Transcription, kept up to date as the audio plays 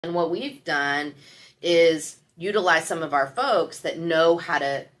And what we've done is utilize some of our folks that know how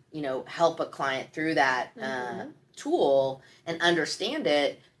to, help a client through that tool and understand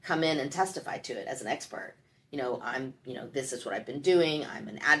it, come in and testify to it as an expert. This is what I've been doing. I'm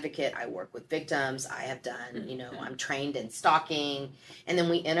an advocate. I work with victims. I have done, I'm trained in stalking. And then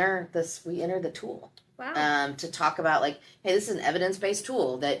we enter the tool. Wow. To talk about hey, this is an evidence-based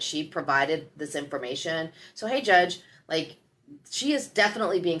tool that she provided this information. So, hey, judge, she is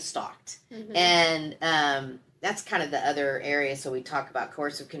definitely being stalked. And that's kind of the other area. So we talk about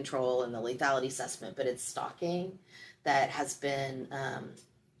coercive control and the lethality assessment, but it's stalking that has been,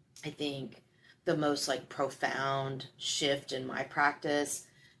 I think, the most profound shift in my practice.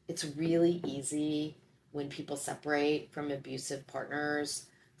 It's really easy when people separate from abusive partners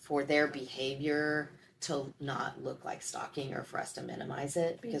for their behavior to not look like stalking or for us to minimize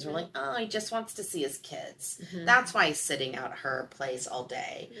it because we're oh, he just wants to see his kids. That's why he's sitting out at her place all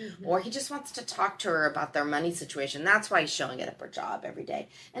day. Or he just wants to talk to her about their money situation. That's why he's showing it at her job every day.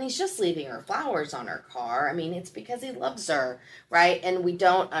 And he's just leaving her flowers on her car. I mean, it's because he loves her, right? And we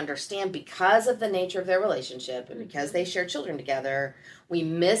don't understand because of the nature of their relationship and because they share children together, we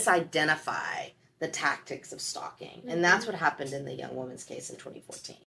misidentify the tactics of stalking. And that's what happened in the young woman's case in 2014.